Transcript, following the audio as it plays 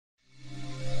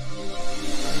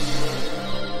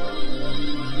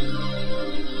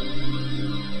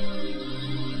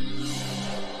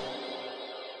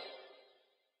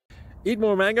Eat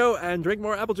more mango and drink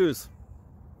more apple juice.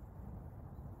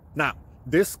 Now,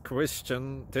 this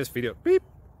video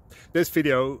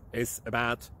is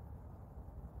about...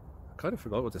 I kind of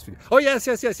forgot what this video... Oh, yes.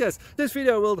 This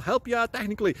video will help you out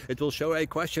technically. It will show a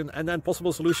question and then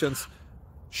possible solutions.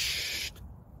 Shh.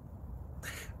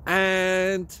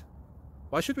 And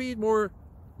why should we eat more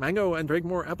mango and drink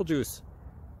more apple juice?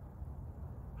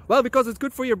 Well, because it's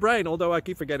good for your brain, although I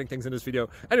keep forgetting things in this video.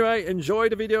 Anyway, enjoy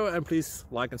the video and please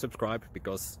like and subscribe,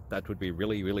 because that would be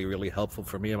really helpful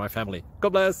for me and my family.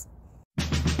 God bless!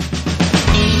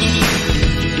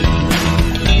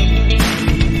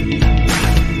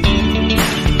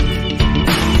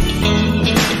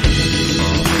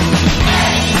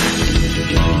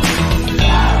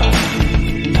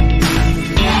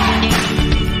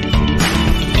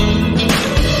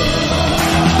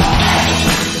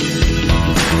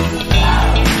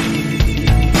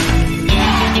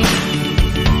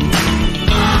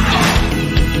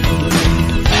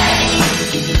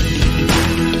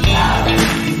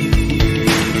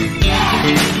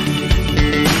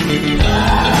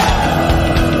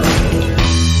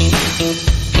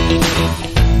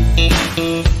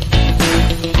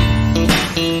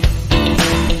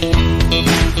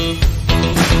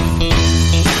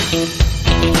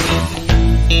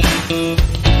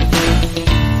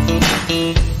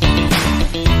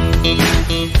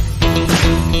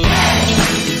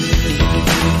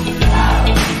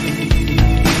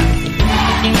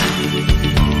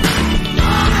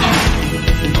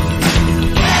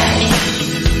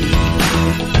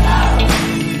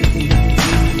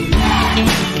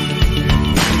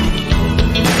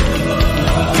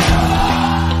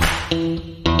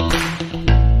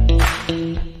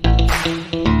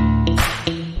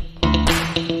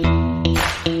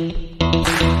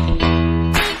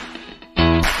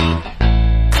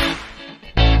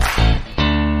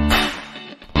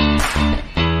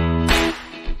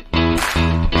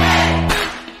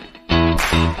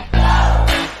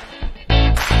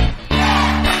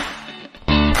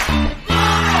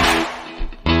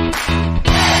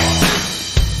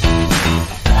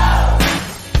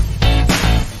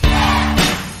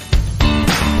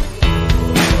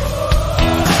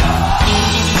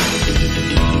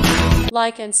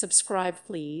 Like and subscribe,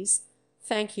 please.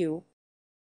 Thank you.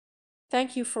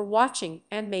 Thank you for watching,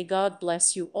 and may God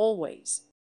bless you always.